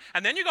sermon,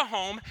 and then you go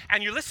home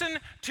and you listen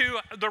to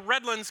the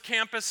Redlands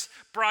campus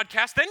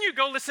broadcast, then you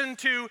go listen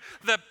to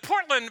the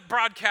Portland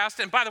broadcast,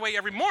 and by the way,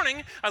 every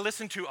morning I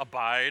listen to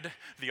Abide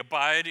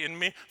in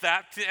Me,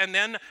 and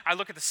then I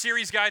look at the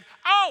series guide,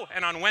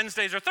 and on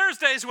Wednesdays or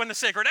Thursdays when the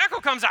Sacred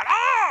Echo comes out,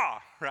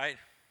 right?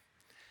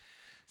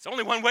 It's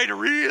only one way to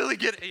really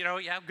get,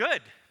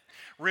 good.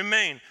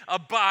 Remain,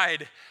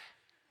 abide.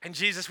 And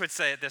Jesus would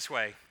say it this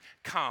way,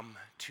 come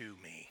to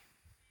me.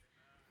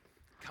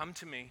 Come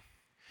to me.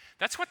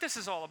 That's what this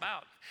is all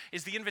about,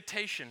 is the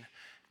invitation.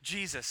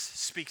 Jesus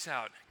speaks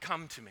out,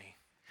 come to me.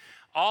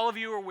 All of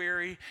you are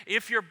weary.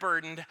 If you're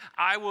burdened,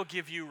 I will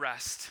give you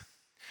rest.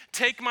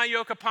 Take my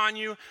yoke upon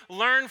you,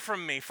 learn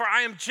from me, for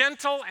I am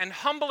gentle and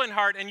humble in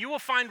heart, and you will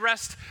find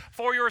rest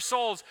for your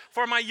souls.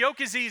 For my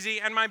yoke is easy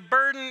and my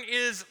burden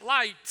is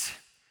light.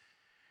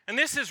 And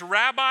this is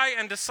rabbi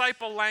and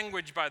disciple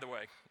language, by the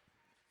way.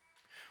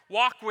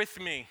 Walk with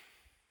me,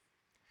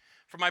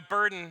 for my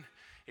burden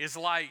is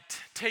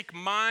light. Take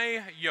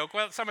my yoke.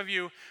 Well, some of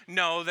you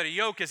know that a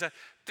yoke is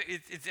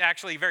it's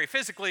actually very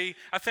physically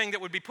a thing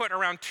that would be put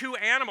around two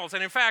animals.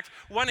 And in fact,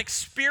 one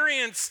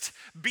experienced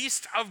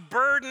beast of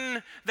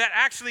burden that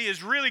actually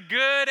is really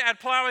good at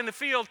plowing the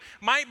field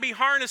might be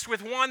harnessed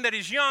with one that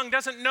is young,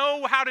 doesn't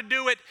know how to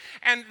do it,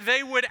 and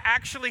they would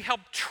actually help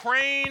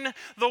train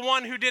the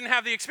one who didn't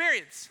have the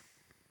experience.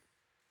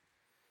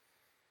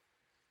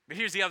 But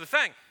here's the other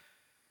thing.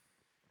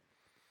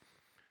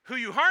 Who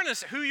you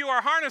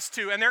are harnessed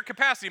to and their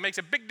capacity makes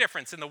a big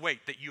difference in the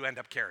weight that you end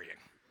up carrying.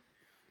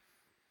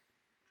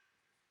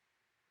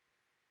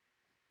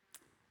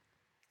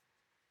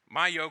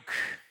 My yoke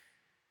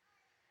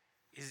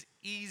is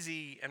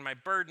easy and my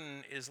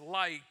burden is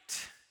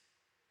light.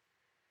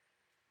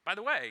 By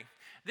the way,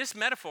 this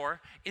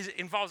metaphor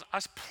involves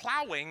us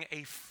plowing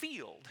a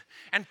field.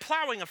 And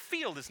plowing a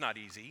field is not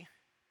easy.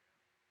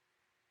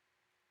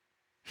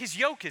 His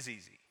yoke is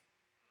easy.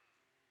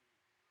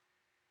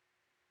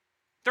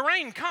 The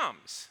rain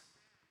comes.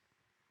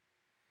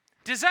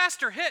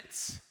 Disaster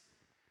hits.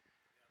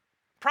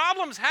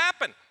 Problems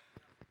happen.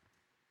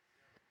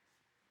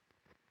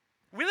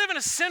 We live in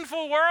a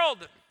sinful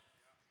world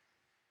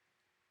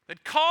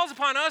that calls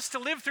upon us to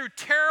live through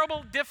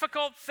terrible,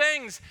 difficult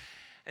things.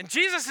 And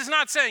Jesus is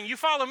not saying, you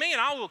follow me and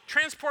I will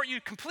transport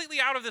you completely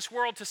out of this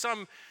world to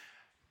some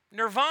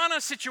nirvana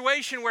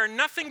situation where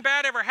nothing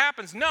bad ever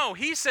happens. No,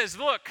 he says,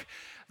 look,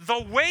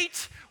 the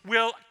weight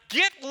will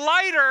get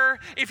lighter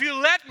if you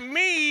let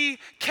me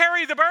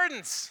carry the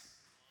burdens.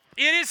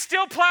 It is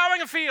still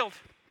plowing a field.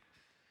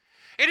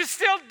 It is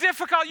still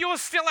difficult. You will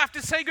still have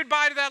to say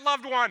goodbye to that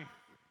loved one.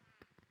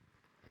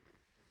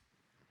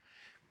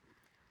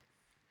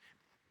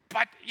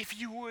 But if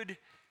you would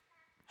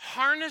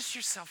harness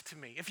yourself to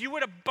me, if you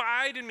would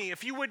abide in me,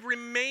 if you would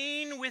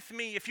remain with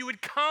me, if you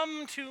would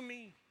come to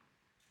me,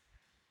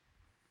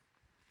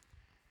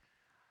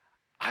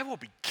 I will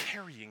be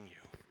carrying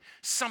you,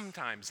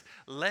 sometimes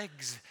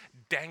legs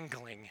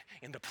dangling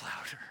in the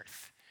plowed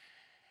earth.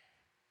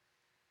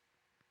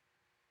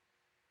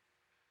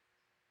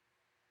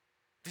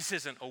 This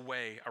isn't a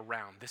way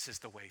around, this is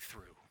the way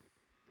through.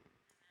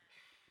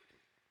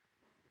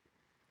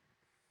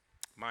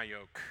 My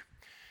yoke.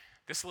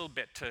 This little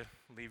bit to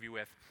leave you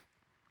with.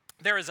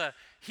 There is a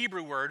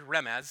Hebrew word,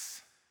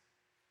 remez.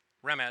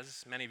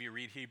 Remez, many of you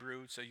read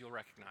Hebrew, so you'll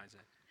recognize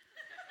it.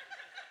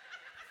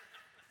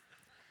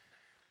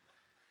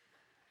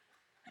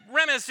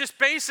 Remez, just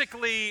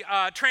basically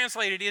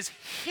translated, is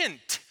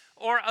hint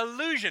or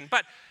allusion.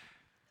 But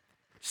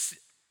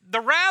the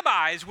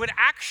rabbis would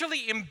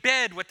actually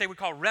embed what they would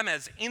call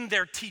remez in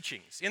their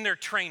teachings, in their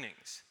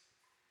trainings.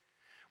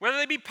 Whether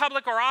they be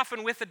public or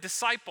often with a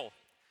disciple.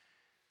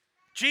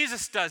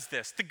 Jesus does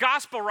this. The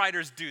gospel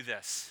writers do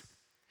this.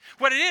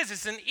 What it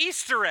is an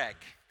Easter egg.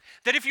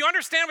 That if you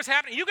understand what's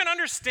happening, you can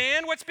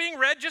understand what's being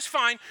read just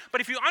fine,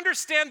 but if you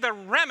understand the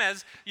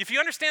remez, if you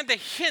understand the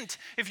hint,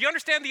 if you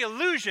understand the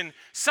allusion,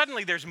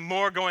 suddenly there's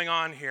more going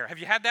on here. Have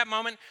you had that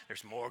moment?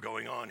 There's more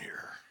going on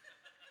here.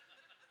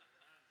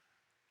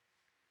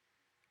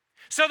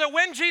 So that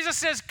when Jesus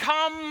says,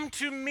 come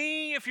to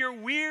me if you're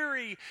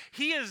weary,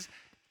 he is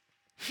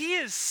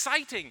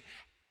citing,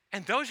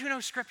 and those who know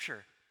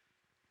Scripture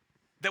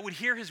that would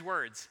hear his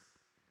words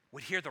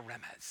would hear the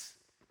remez,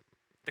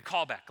 the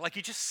callback, like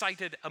he just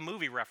cited a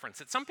movie reference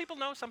that some people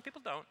know, some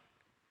people don't.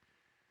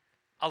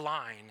 A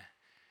line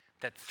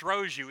that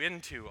throws you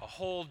into a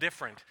whole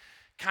different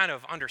kind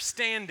of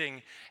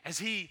understanding as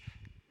he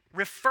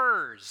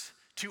refers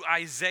to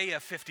Isaiah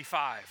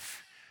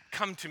 55.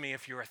 Come to me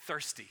if you are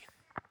thirsty.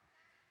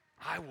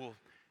 I will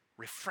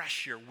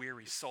refresh your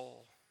weary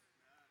soul.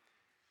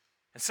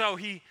 And so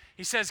he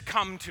says,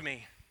 come to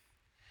me.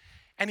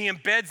 And he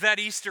embeds that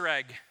Easter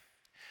egg.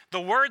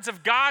 The words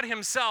of God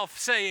himself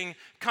saying,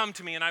 come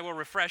to me and I will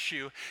refresh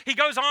you. He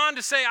goes on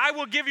to say, I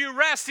will give you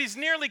rest. He's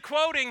nearly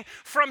quoting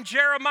from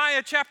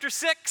Jeremiah chapter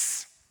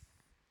 6.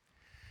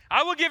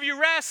 I will give you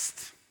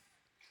rest.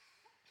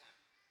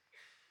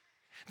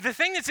 The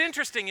thing that's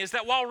interesting is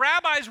that while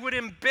rabbis would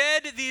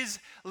embed these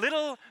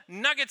little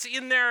nuggets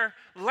in their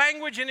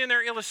language and in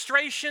their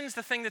illustrations,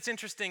 the thing that's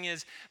interesting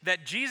is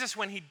that Jesus,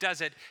 when he does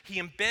it, he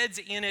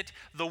embeds in it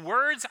the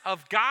words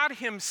of God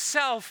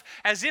himself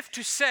as if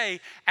to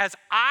say, as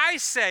I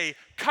say,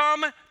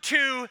 come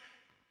to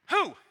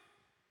who?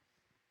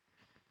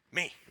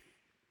 Me.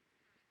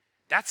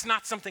 That's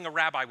not something a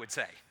rabbi would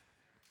say.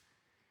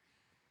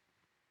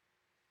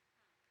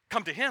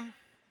 Come to him.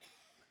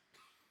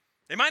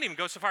 They might even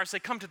go so far as to say,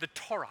 come to the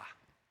Torah.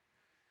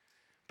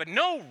 But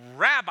no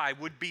rabbi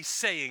would be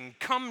saying,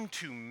 come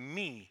to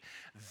me.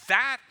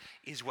 That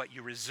is what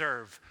you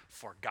reserve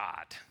for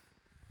God.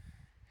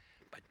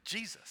 But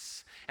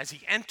Jesus, as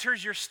he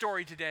enters your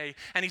story today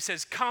and he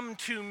says, come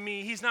to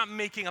me, he's not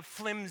making a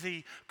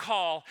flimsy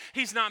call.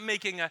 He's not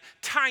making a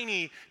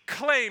tiny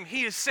claim.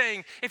 He is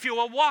saying, if you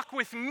will walk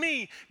with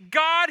me,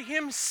 God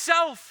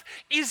himself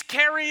is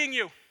carrying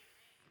you.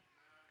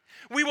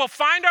 We will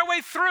find our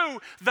way through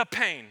the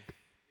pain.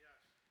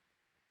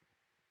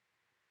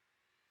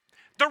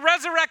 The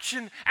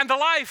resurrection and the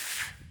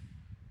life.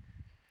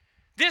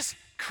 This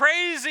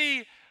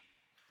crazy,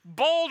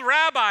 bold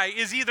rabbi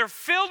is either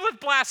filled with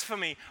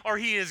blasphemy or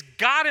he is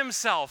God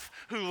himself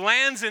who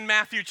lands in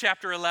Matthew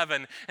chapter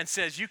 11 and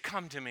says, you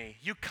come to me,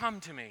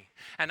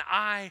 and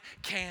I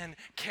can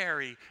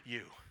carry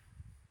you.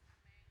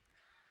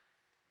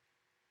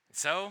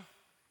 So,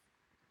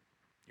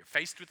 you're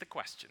faced with the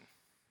question.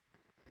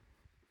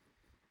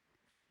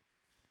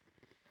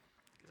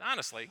 Because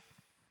honestly,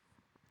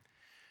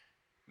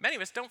 many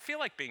of us don't feel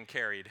like being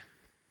carried.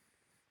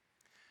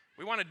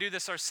 We want to do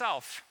this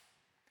ourselves.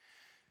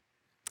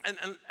 And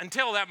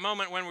until that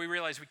moment when we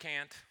realize we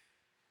can't.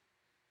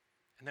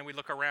 And then we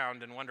look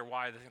around and wonder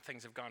why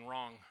things have gone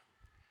wrong.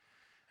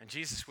 And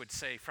Jesus would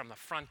say from the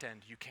front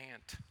end, you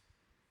can't.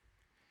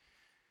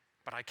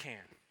 But I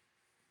can.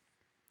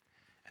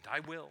 And I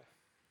will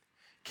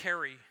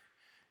carry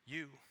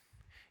you.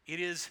 It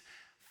is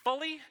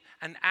fully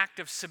an act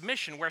of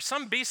submission where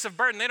some beasts of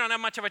burden, they don't have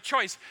much of a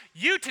choice.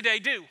 You today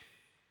do.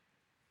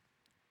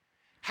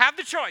 Have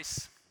the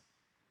choice.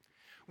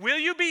 Will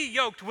you be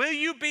yoked? Will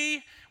you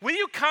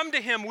come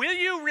to him? Will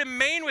you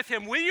remain with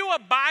him? Will you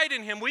abide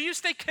in him? Will you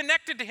stay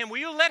connected to him? Will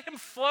you let him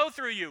flow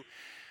through you?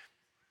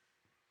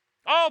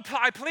 Oh,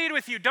 I plead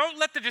with you, don't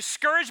let the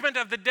discouragement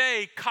of the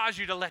day cause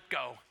you to let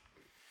go.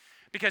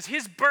 Because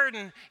his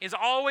burden is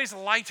always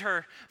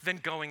lighter than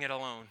going it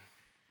alone.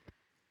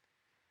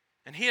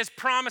 And he has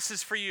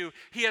promises for you.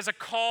 He has a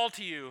call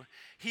to you.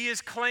 He is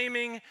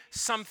claiming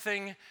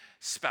something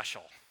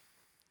special.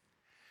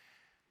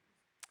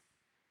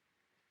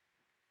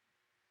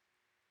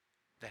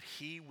 that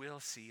he will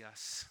see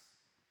us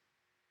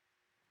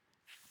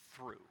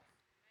through.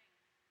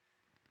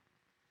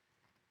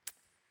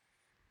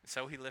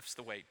 So he lifts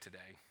the weight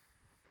today.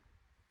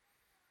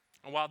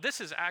 And while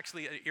this is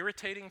actually an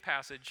irritating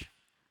passage,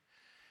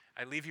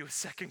 I leave you with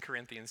 2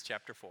 Corinthians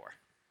chapter 4,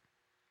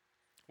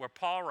 where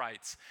Paul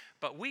writes,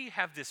 "But we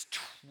have this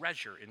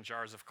treasure in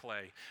jars of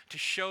clay to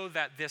show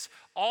that this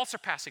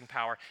all-surpassing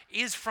power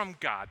is from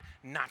God,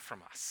 not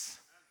from us.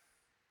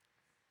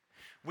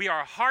 We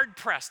are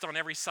hard-pressed on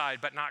every side,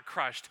 but not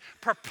crushed,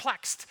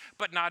 perplexed,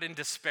 but not in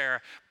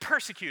despair,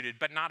 persecuted,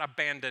 but not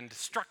abandoned,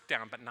 struck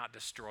down, but not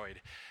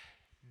destroyed."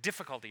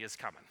 Difficulty is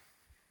coming.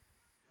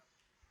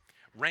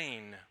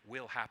 Rain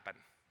will happen.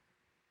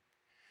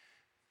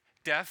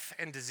 Death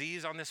and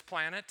disease on this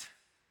planet,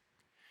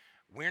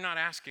 we're not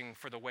asking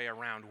for the way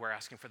around, we're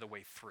asking for the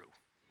way through.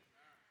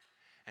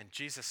 And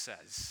Jesus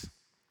says,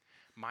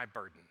 my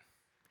burden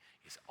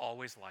is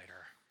always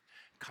lighter.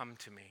 Come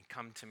to me,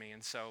 come to me.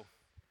 And so,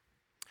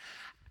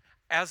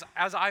 as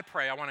I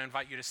pray, I want to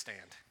invite you to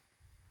stand.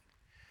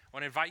 I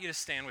want to invite you to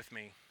stand with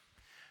me.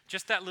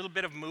 Just that little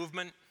bit of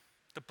movement,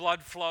 the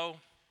blood flow,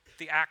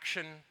 the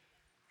action.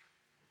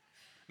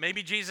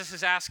 Maybe Jesus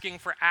is asking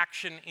for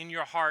action in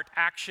your heart,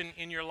 action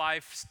in your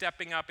life,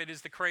 stepping up. It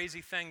is the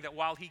crazy thing that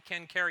while he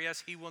can carry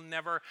us, he will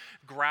never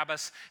grab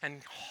us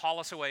and haul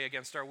us away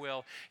against our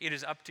will. It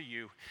is up to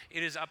you.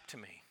 It is up to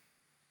me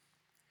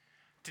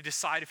to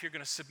decide if you're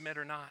going to submit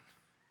or not.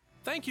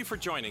 Thank you for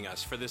joining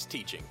us for this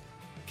teaching.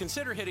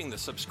 Consider hitting the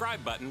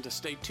subscribe button to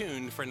stay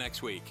tuned for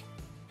next week.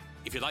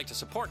 If you'd like to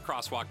support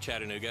Crosswalk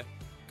Chattanooga,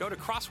 go to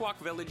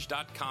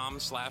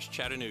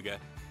crosswalkvillage.com/Chattanooga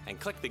and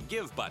click the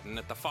Give button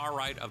at the far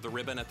right of the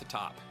ribbon at the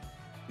top.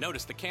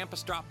 Notice the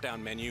campus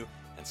drop-down menu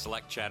and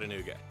select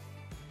Chattanooga.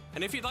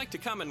 And if you'd like to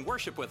come and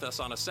worship with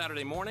us on a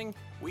Saturday morning,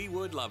 we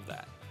would love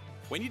that.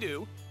 When you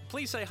do,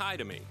 please say hi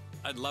to me.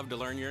 I'd love to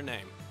learn your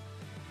name.